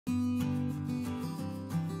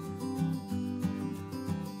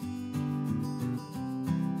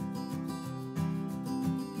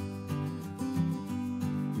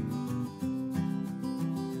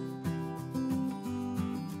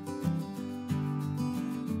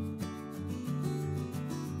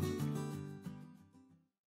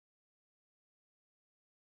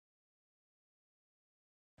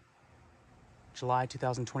July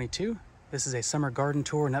 2022. This is a summer garden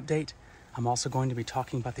tour and update. I'm also going to be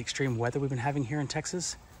talking about the extreme weather we've been having here in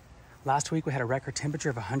Texas. Last week we had a record temperature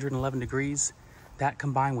of 111 degrees. That,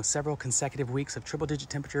 combined with several consecutive weeks of triple-digit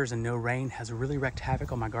temperatures and no rain, has really wreaked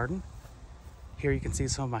havoc on my garden. Here you can see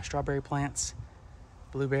some of my strawberry plants,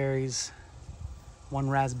 blueberries, one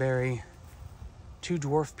raspberry, 2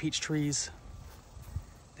 dwarf peach trees.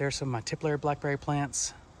 There's some of my tip-layered blackberry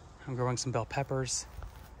plants. I'm growing some bell peppers.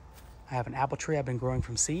 I have an apple tree I've been growing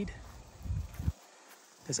from seed.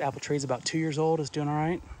 This apple tree is about 2 years old, it's doing all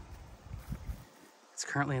right. It's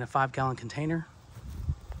currently in a 5-gallon container.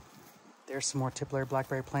 There's some more tip-layered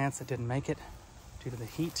blackberry plants that didn't make it due to the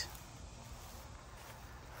heat.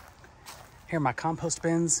 Here are my compost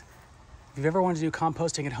bins. If you've ever wanted to do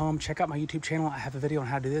composting at home, check out my YouTube channel. I have a video on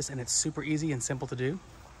how to do this, and it's super easy and simple to do.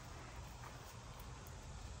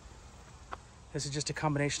 This is just a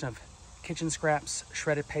combination of kitchen scraps,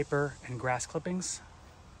 shredded paper, and grass clippings.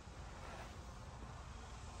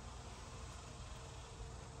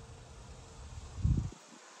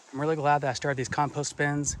 I'm really glad that I started these compost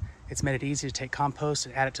bins. It's made it easy to take compost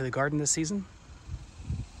and add it to the garden this season.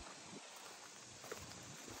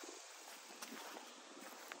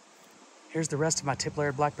 Here's the rest of my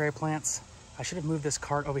tip-layered blackberry plants. I should have moved this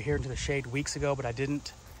cart over here into the shade weeks ago, but I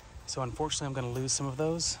didn't. So unfortunately, I'm going to lose some of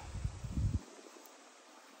those.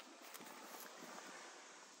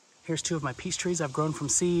 Here's 2 of my peach trees I've grown from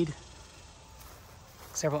seed.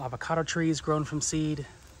 Several avocado trees grown from seed.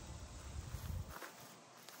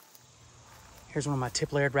 Here's one of my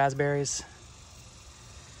tip-layered raspberries.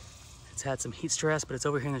 It's had some heat stress, but it's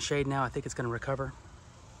over here in the shade now. I think it's going to recover.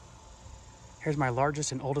 Here's my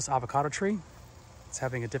largest and oldest avocado tree. It's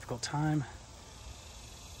having a difficult time.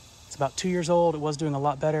 It's about 2 years old. It was doing a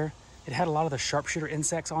lot better. It had a lot of the sharpshooter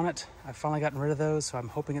insects on it. I've finally gotten rid of those, so I'm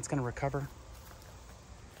hoping it's going to recover.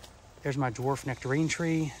 There's my dwarf nectarine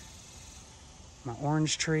tree, my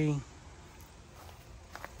orange tree.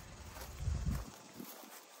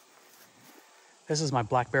 This is my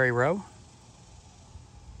blackberry row.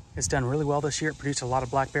 It's done really well this year. It produced a lot of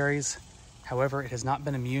blackberries. However, it has not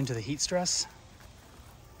been immune to the heat stress.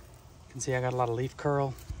 You can see I got a lot of leaf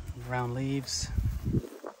curl, round leaves.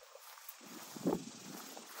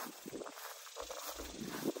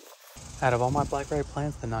 Out of all my blackberry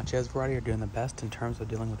plants, the Natchez variety are doing the best in terms of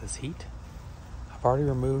dealing with this heat. I've already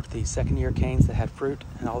removed the second-year canes that had fruit,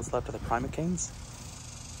 and all that's left are the primate canes.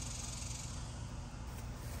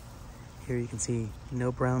 Here you can see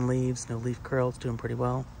no brown leaves, no leaf curl. It's doing pretty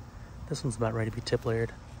well. This one's about ready to be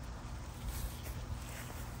tip-layered.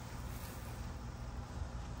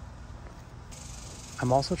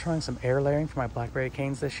 I'm also trying some air layering for my blackberry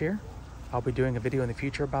canes this year. I'll be doing a video in the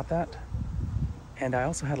future about that. And I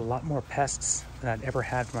also had a lot more pests than I'd ever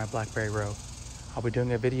had for my blackberry row. I'll be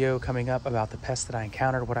doing a video coming up about the pests that I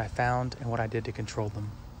encountered, what I found, and what I did to control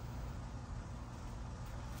them.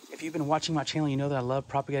 If you've been watching my channel, you know that I love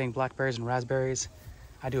propagating blackberries and raspberries.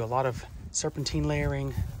 I do a lot of serpentine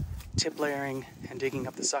layering, tip layering, and digging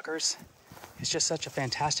up the suckers. It's just such a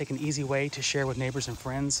fantastic and easy way to share with neighbors and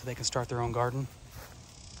friends so they can start their own garden.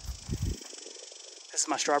 This is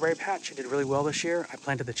my strawberry patch. It did really well this year. I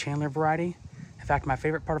planted the Chandler variety. In fact, my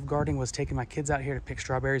favorite part of gardening was taking my kids out here to pick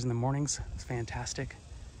strawberries in the mornings. It's fantastic.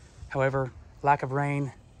 However, lack of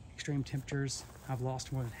rain, extreme temperatures, I've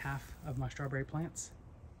lost more than half of my strawberry plants,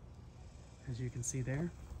 as you can see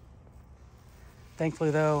there. Thankfully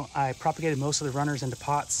though, I propagated most of the runners into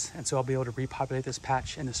pots, and so I'll be able to repopulate this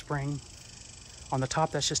patch in the spring. On the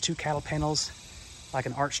top, that's just 2 cattle panels, like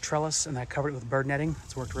an arched trellis, and I covered it with bird netting.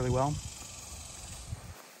 It's worked really well.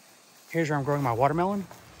 Here's where I'm growing my watermelon.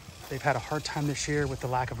 They've had a hard time this year with the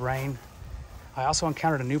lack of rain. I also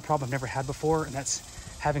encountered a new problem I've never had before, and that's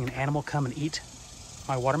having an animal come and eat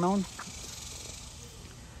my watermelon.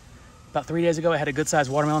 About 3 days ago, I had a good-sized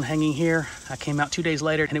watermelon hanging here. I came out 2 days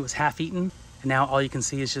later and it was half eaten. And now all you can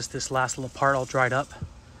see is just this last little part all dried up.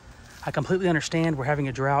 I completely understand we're having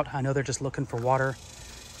a drought. I know they're just looking for water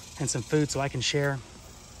and some food so I can share.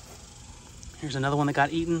 Here's another one that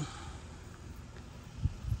got eaten.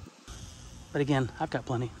 But again, I've got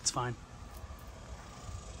plenty, it's fine.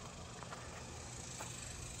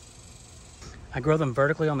 I grow them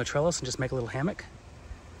vertically on the trellis and just make a little hammock.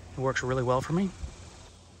 It works really well for me.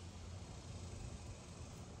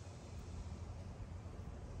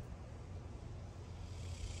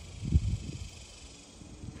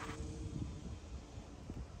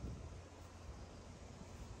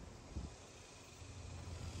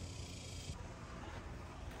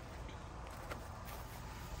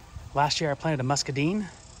 Last year I planted a muscadine.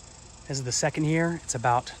 This is the second year. It's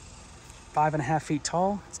about 5.5 feet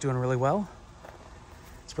tall. It's doing really well.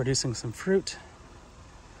 It's producing some fruit.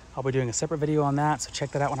 I'll be doing a separate video on that, so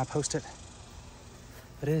check that out when I post it.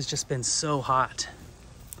 But it has just been so hot.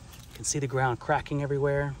 You can see the ground cracking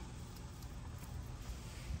everywhere.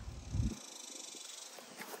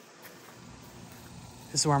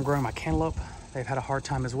 This is where I'm growing my cantaloupe. They've had a hard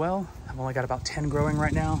time as well. I've only got about 10 growing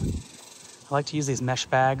right now. I like to use these mesh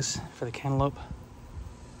bags for the cantaloupe.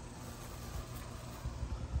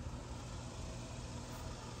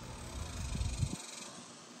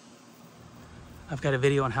 I've got a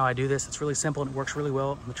video on how I do this. It's really simple and it works really well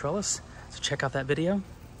on the trellis. So check out that video.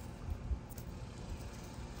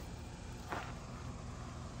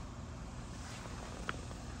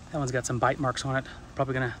 That one's got some bite marks on it.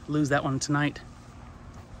 Probably gonna lose that one tonight.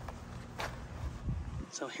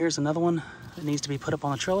 So here's another one that needs to be put up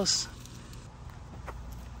on the trellis.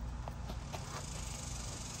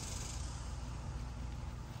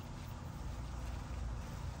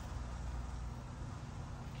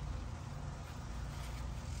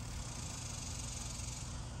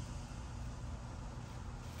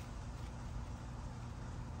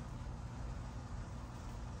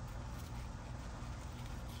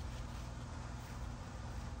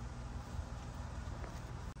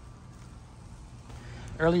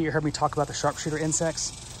 Earlier you heard me talk about the sharpshooter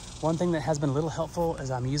insects. One thing that has been a little helpful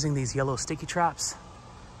is I'm using these yellow sticky traps.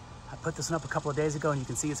 I put this one up a couple of days ago and you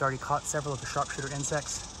can see it's already caught several of the sharpshooter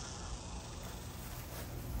insects.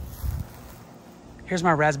 Here's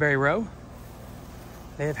my raspberry row.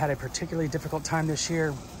 They have had a particularly difficult time this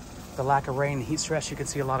year. The lack of rain and heat stress, you can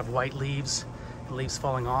see a lot of white leaves and leaves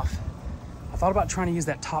falling off. I thought about trying to use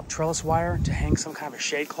that top trellis wire to hang some kind of a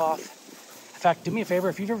shade cloth. In fact, do me a favor,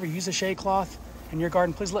 if you've ever used a shade cloth in your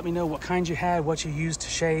garden, please let me know what kind you had, what you used to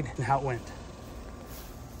shade, and how it went.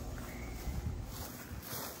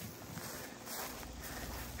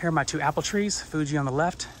 Here are my two apple trees, Fuji on the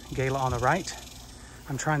left, Gala on the right.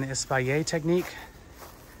 I'm trying the espalier technique.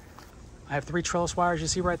 I have 3 trellis wires you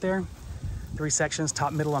see right there, 3 sections,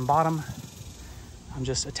 top, middle, and bottom. I'm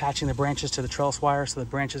just attaching the branches to the trellis wire so the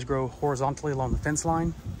branches grow horizontally along the fence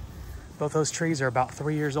line. Both those trees are about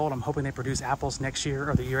 3 years old. I'm hoping they produce apples next year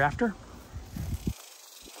or the year after.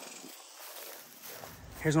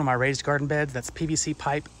 Here's one of my raised garden beds. That's PVC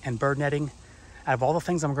pipe and bird netting. Out of all the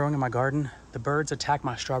things I'm growing in my garden, the birds attack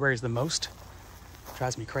my strawberries the most. It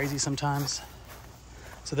drives me crazy sometimes.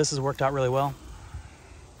 So this has worked out really well.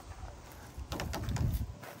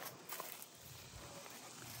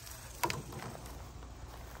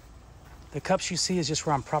 The cups you see is just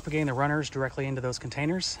where I'm propagating the runners directly into those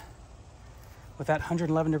containers. With that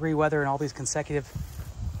 111 degree weather and all these consecutive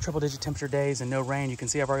triple-digit temperature days and no rain, you can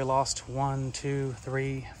see I've already lost 1, 2,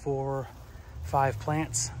 3, 4, 5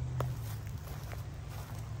 plants.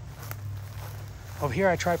 Over here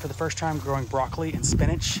I tried for the first time growing broccoli and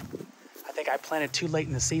spinach. I think I planted too late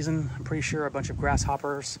in the season. I'm pretty sure a bunch of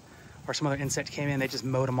grasshoppers or some other insect came in, they just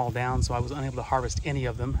mowed them all down, so I was unable to harvest any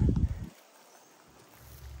of them.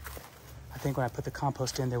 I think when I put the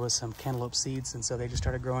compost in, there was some cantaloupe seeds, and so they just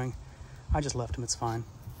started growing. I just left them, it's fine.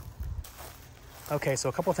 Okay, so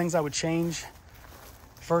a couple of things I would change.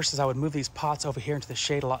 First is I would move these pots over here into the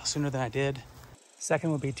shade a lot sooner than I did.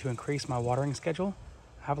 Second would be to increase my watering schedule.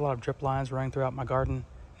 I have a lot of drip lines running throughout my garden,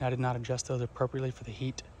 and I did not adjust those appropriately for the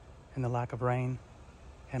heat and the lack of rain.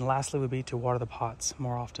 And lastly would be to water the pots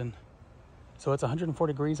more often. So it's 104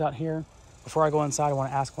 degrees out here. Before I go inside, I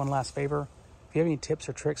want to ask one last favor. If you have any tips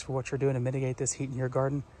or tricks for what you're doing to mitigate this heat in your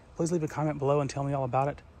garden, please leave a comment below and tell me all about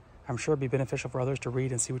it. I'm sure it'd be beneficial for others to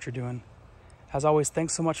read and see what you're doing. As always,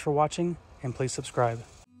 thanks so much for watching, and please subscribe.